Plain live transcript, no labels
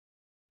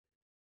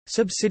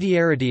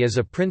Subsidiarity is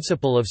a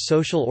principle of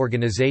social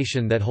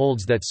organization that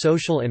holds that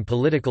social and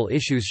political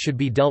issues should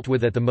be dealt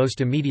with at the most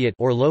immediate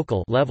or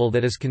local level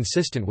that is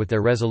consistent with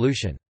their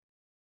resolution.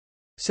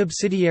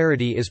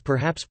 Subsidiarity is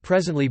perhaps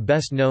presently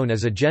best known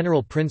as a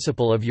general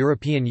principle of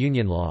European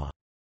Union law.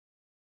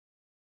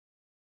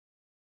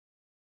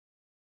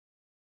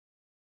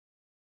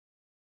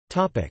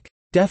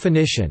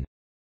 Definition.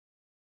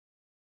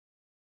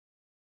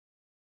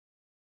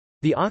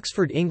 The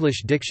Oxford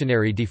English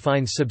Dictionary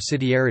defines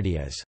subsidiarity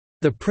as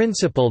the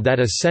principle that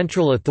a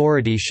central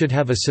authority should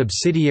have a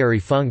subsidiary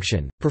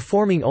function,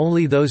 performing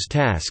only those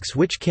tasks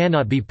which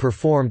cannot be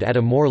performed at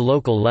a more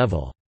local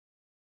level.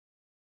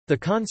 The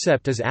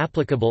concept is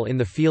applicable in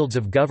the fields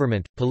of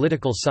government,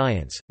 political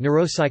science,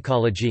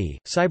 neuropsychology,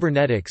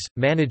 cybernetics,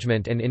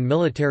 management and in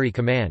military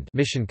command,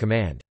 mission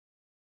command.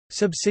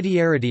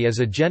 Subsidiarity is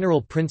a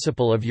general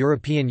principle of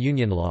European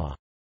Union law.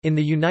 In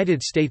the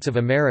United States of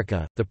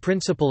America, the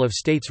principle of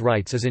states'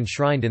 rights is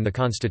enshrined in the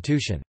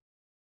Constitution.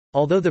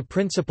 Although the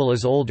principle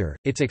is older,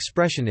 its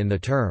expression in the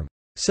term,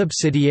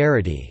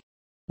 subsidiarity,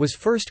 was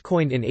first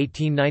coined in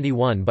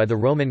 1891 by the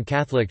Roman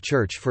Catholic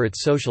Church for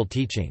its social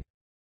teaching.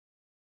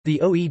 The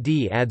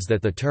OED adds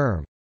that the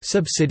term,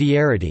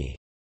 subsidiarity,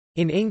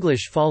 in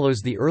English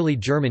follows the early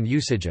German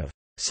usage of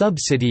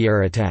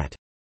subsidiaritat.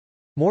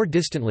 More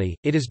distantly,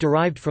 it is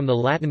derived from the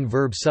Latin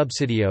verb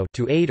subsidio,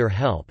 to aid or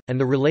help, and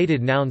the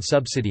related noun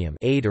subsidium,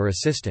 aid or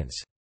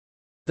assistance.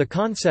 The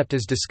concept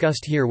as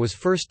discussed here was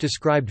first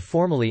described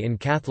formally in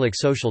Catholic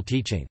social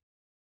teaching.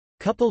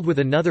 Coupled with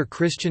another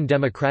Christian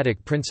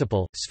democratic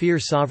principle, sphere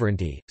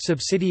sovereignty,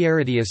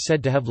 subsidiarity is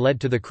said to have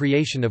led to the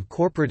creation of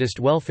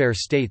corporatist welfare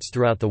states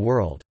throughout the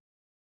world.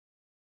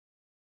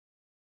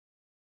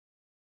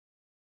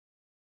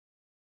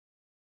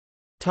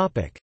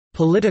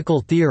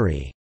 Political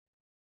theory.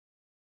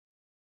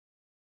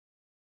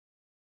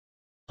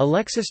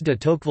 Alexis de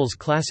Tocqueville's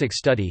classic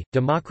study,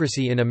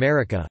 Democracy in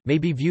America, may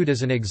be viewed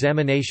as an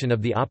examination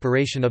of the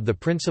operation of the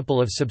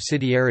principle of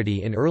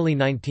subsidiarity in early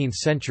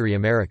 19th-century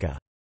America.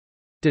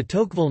 De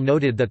Tocqueville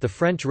noted that the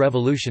French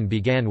Revolution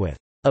began with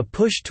a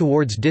push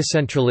towards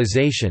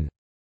decentralization,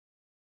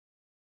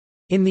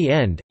 in the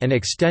end, an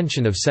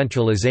extension of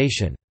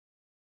centralization.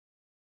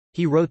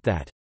 He wrote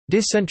that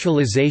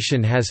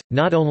decentralization has,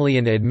 not only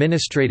an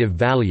administrative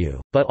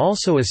value, but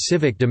also a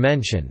civic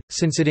dimension,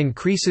 since it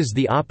increases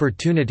the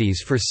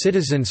opportunities for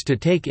citizens to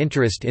take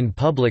interest in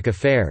public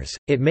affairs,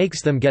 it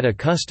makes them get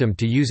accustomed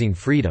to using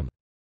freedom.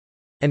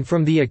 And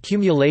from the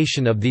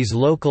accumulation of these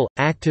local,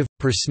 active,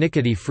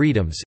 persnickety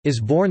freedoms, is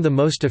born the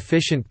most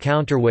efficient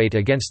counterweight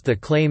against the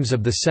claims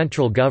of the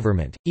central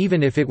government,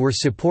 even if it were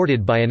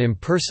supported by an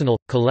impersonal,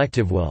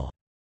 collective will.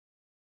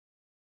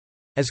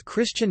 As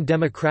Christian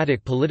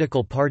democratic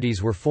political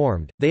parties were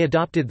formed, they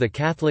adopted the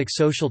Catholic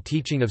social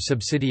teaching of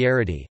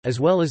subsidiarity, as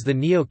well as the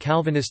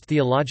neo-Calvinist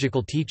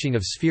theological teaching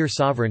of sphere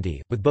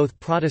sovereignty, with both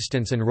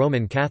Protestants and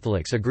Roman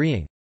Catholics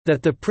agreeing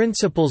that the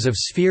principles of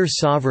sphere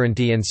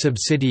sovereignty and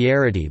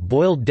subsidiarity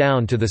boiled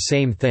down to the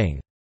same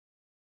thing.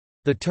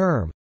 The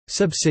term,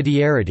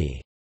 subsidiarity,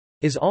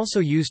 is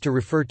also used to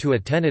refer to a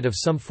tenet of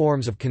some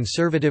forms of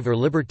conservative or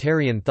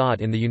libertarian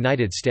thought in the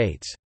United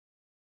States.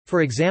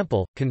 For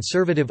example,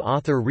 conservative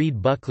author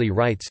Reed Buckley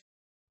writes,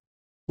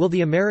 "Will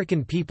the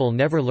American people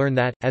never learn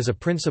that, as a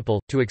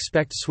principle, to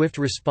expect swift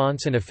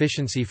response and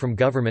efficiency from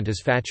government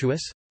is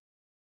fatuous?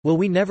 Will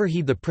we never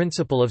heed the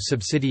principle of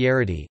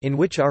subsidiarity in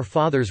which our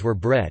fathers were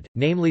bred,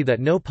 namely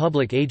that no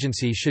public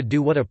agency should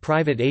do what a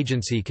private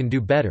agency can do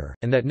better,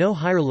 and that no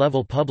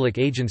higher-level public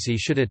agency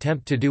should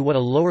attempt to do what a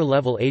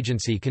lower-level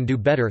agency can do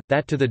better,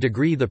 that to the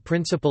degree the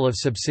principle of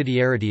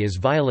subsidiarity is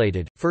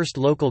violated, first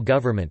local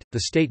government, the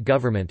state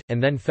government,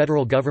 and then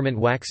federal government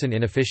wax in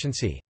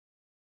inefficiency?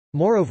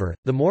 Moreover,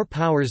 the more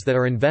powers that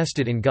are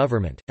invested in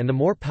government, and the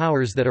more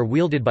powers that are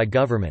wielded by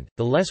government,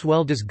 the less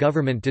well does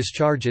government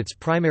discharge its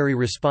primary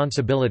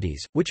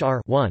responsibilities, which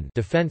are 1.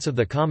 Defense of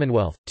the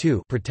Commonwealth,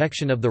 2.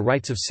 Protection of the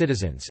rights of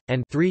citizens,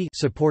 and 3.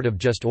 Support of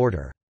just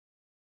order.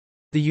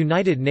 The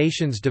United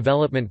Nations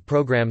Development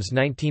Programme's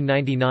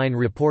 1999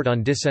 report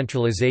on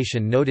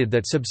decentralization noted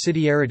that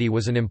subsidiarity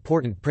was an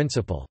important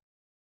principle.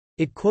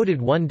 It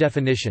quoted one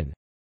definition: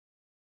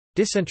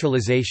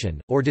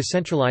 decentralization, or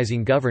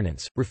decentralizing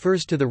governance,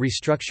 refers to the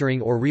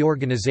restructuring or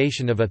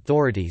reorganization of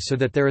authority so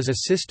that there is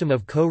a system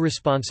of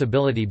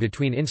co-responsibility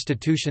between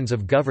institutions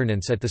of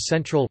governance at the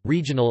central,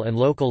 regional and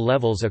local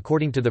levels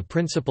according to the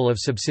principle of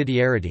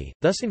subsidiarity,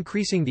 thus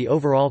increasing the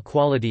overall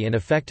quality and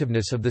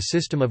effectiveness of the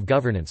system of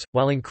governance,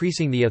 while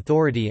increasing the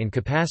authority and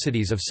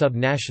capacities of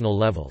sub-national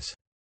levels.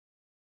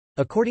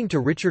 According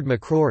to Richard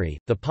McCrory,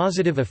 the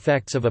positive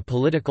effects of a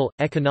political,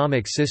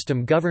 economic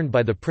system governed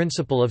by the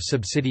principle of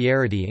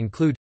subsidiarity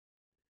include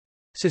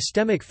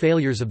systemic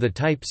failures of the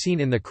type seen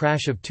in the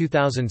crash of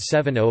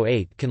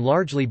 2007-08 can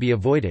largely be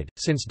avoided,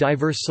 since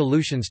diverse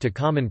solutions to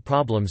common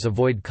problems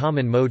avoid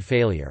common mode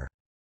failure.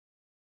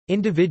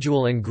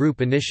 Individual and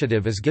group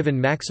initiative is given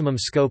maximum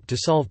scope to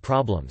solve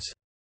problems.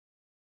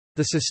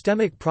 The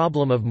systemic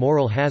problem of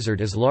moral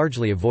hazard is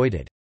largely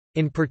avoided.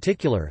 In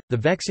particular, the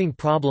vexing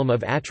problem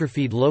of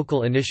atrophied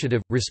local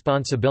initiative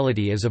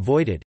responsibility is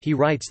avoided. He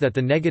writes that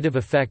the negative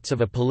effects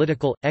of a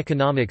political,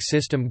 economic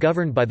system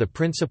governed by the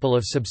principle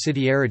of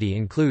subsidiarity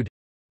include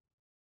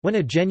when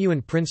a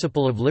genuine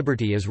principle of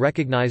liberty is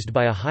recognized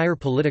by a higher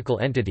political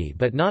entity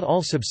but not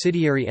all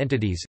subsidiary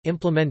entities,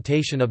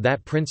 implementation of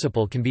that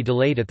principle can be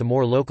delayed at the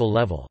more local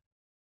level.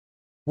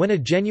 When a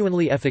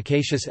genuinely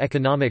efficacious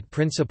economic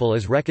principle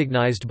is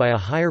recognized by a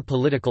higher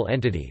political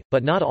entity,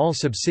 but not all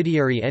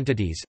subsidiary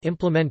entities,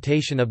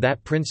 implementation of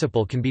that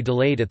principle can be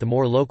delayed at the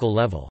more local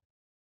level.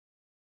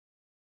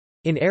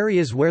 In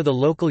areas where the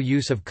local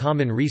use of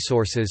common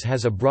resources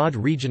has a broad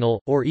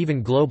regional, or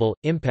even global,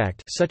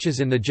 impact such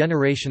as in the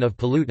generation of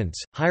pollutants,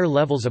 higher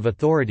levels of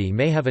authority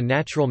may have a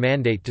natural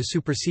mandate to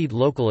supersede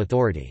local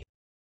authority.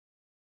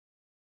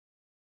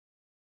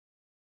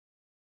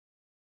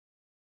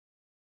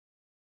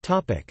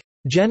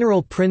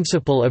 General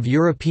principle of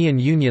European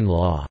Union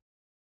law.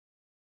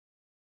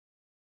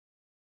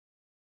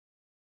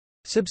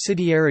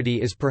 Subsidiarity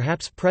is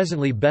perhaps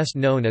presently best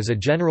known as a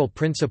general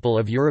principle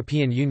of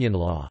European Union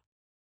law.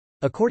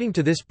 According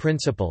to this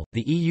principle,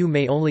 the EU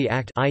may only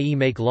act, i.e.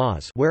 make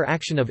laws, where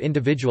action of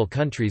individual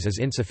countries is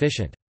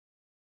insufficient.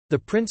 The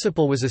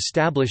principle was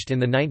established in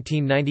the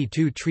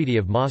 1992 Treaty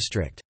of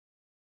Maastricht.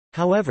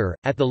 However,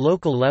 at the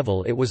local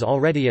level it was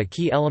already a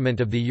key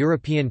element of the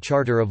European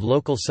Charter of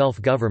Local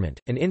Self-Government,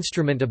 an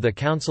instrument of the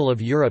Council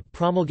of Europe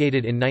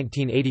promulgated in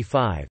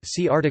 1985,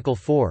 see Article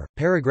 4,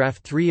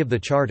 paragraph 3 of the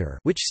Charter,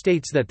 which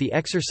states that the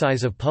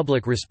exercise of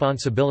public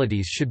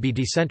responsibilities should be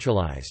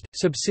decentralized.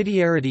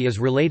 Subsidiarity is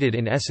related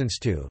in essence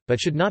to, but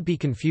should not be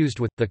confused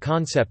with, the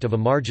concept of a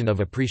margin of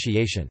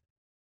appreciation.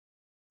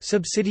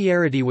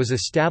 Subsidiarity was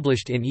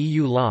established in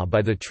EU law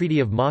by the Treaty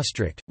of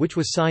Maastricht, which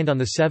was signed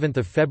on 7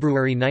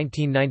 February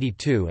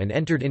 1992 and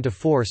entered into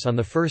force on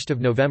 1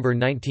 November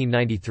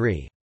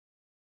 1993.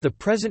 The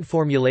present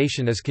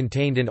formulation is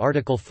contained in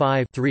Article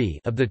 5(3)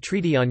 of the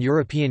Treaty on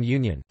European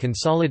Union,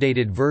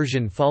 consolidated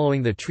version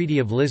following the Treaty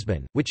of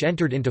Lisbon, which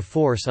entered into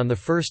force on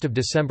 1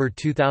 December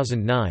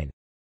 2009.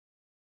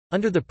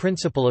 Under the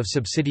principle of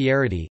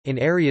subsidiarity, in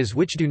areas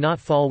which do not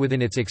fall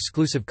within its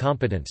exclusive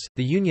competence,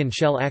 the Union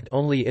shall act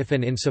only if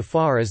and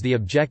insofar as the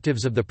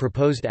objectives of the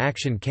proposed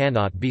action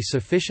cannot be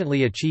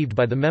sufficiently achieved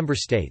by the Member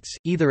States,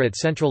 either at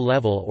central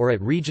level or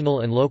at regional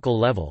and local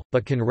level,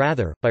 but can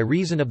rather, by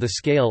reason of the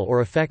scale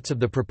or effects of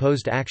the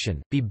proposed action,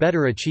 be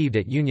better achieved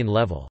at Union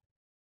level.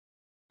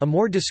 A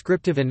more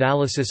descriptive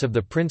analysis of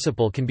the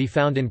principle can be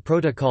found in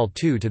Protocol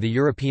 2 to the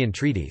European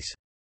treaties.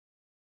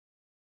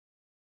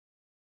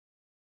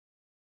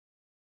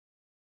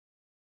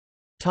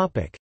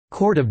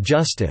 Court of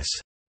Justice.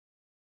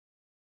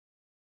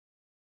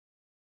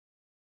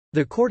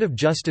 The Court of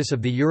Justice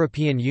of the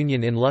European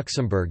Union in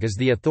Luxembourg is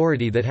the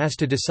authority that has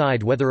to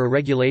decide whether a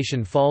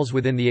regulation falls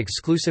within the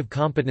exclusive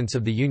competence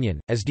of the Union,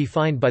 as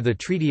defined by the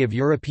Treaty of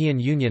European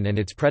Union and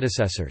its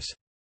predecessors.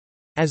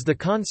 As the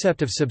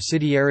concept of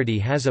subsidiarity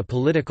has a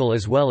political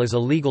as well as a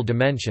legal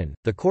dimension,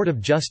 the Court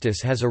of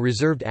Justice has a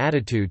reserved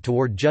attitude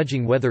toward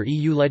judging whether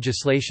EU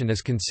legislation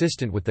is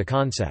consistent with the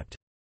concept.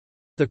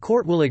 The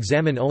court will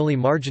examine only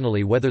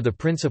marginally whether the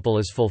principle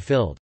is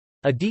fulfilled.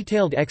 A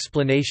detailed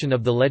explanation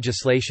of the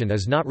legislation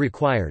is not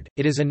required,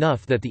 it is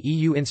enough that the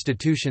EU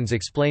institutions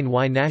explain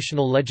why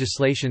national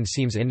legislation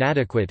seems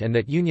inadequate and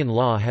that Union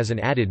law has an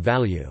added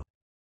value.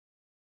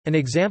 An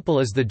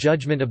example is the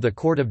judgment of the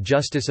Court of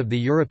Justice of the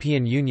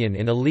European Union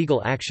in a legal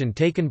action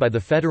taken by the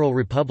Federal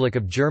Republic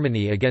of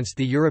Germany against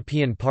the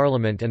European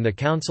Parliament and the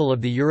Council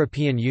of the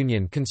European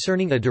Union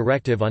concerning a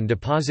directive on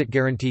deposit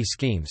guarantee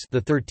schemes,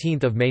 the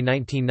 13th of May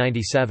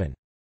 1997.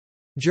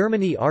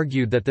 Germany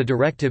argued that the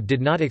directive did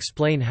not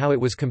explain how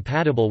it was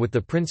compatible with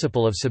the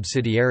principle of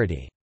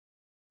subsidiarity.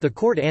 The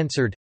court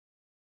answered,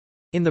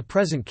 "In the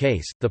present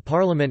case, the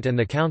Parliament and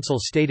the Council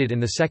stated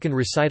in the second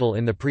recital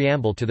in the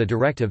preamble to the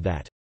directive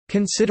that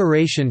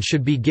consideration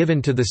should be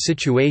given to the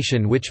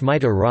situation which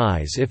might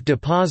arise if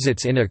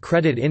deposits in a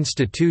credit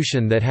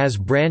institution that has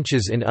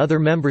branches in other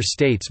member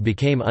states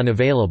became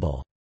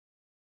unavailable,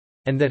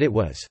 and that it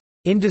was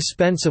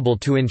indispensable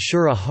to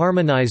ensure a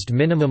harmonized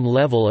minimum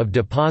level of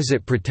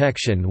deposit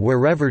protection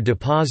wherever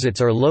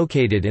deposits are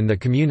located in the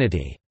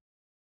community."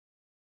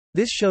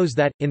 This shows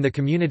that, in the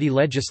community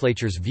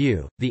legislature's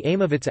view, the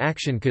aim of its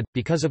action could,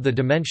 because of the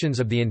dimensions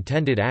of the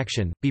intended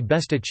action, be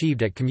best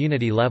achieved at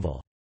community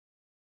level.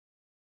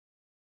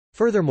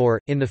 Furthermore,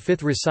 in the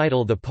fifth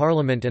recital the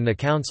Parliament and the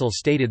Council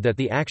stated that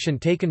the action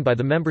taken by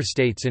the Member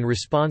States in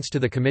response to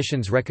the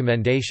Commission's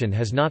recommendation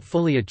has not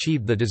fully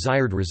achieved the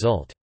desired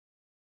result.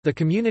 The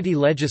community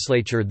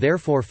legislature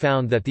therefore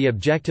found that the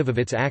objective of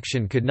its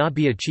action could not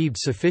be achieved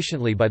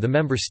sufficiently by the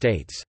Member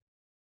States.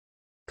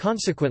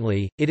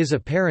 Consequently, it is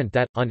apparent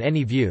that, on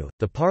any view,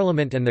 the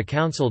Parliament and the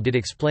Council did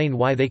explain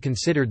why they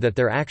considered that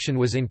their action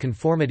was in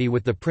conformity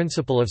with the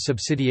principle of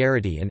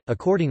subsidiarity and,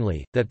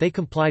 accordingly, that they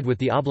complied with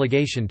the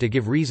obligation to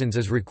give reasons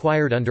as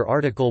required under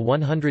Article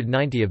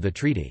 190 of the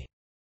treaty.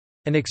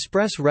 An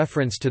express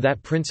reference to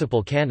that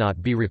principle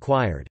cannot be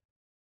required.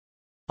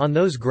 On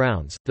those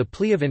grounds, the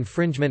plea of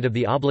infringement of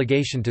the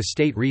obligation to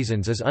state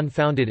reasons is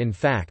unfounded in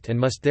fact and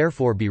must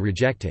therefore be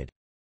rejected.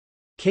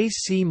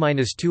 Case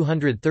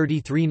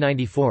C-233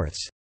 94.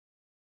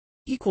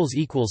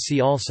 See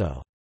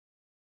also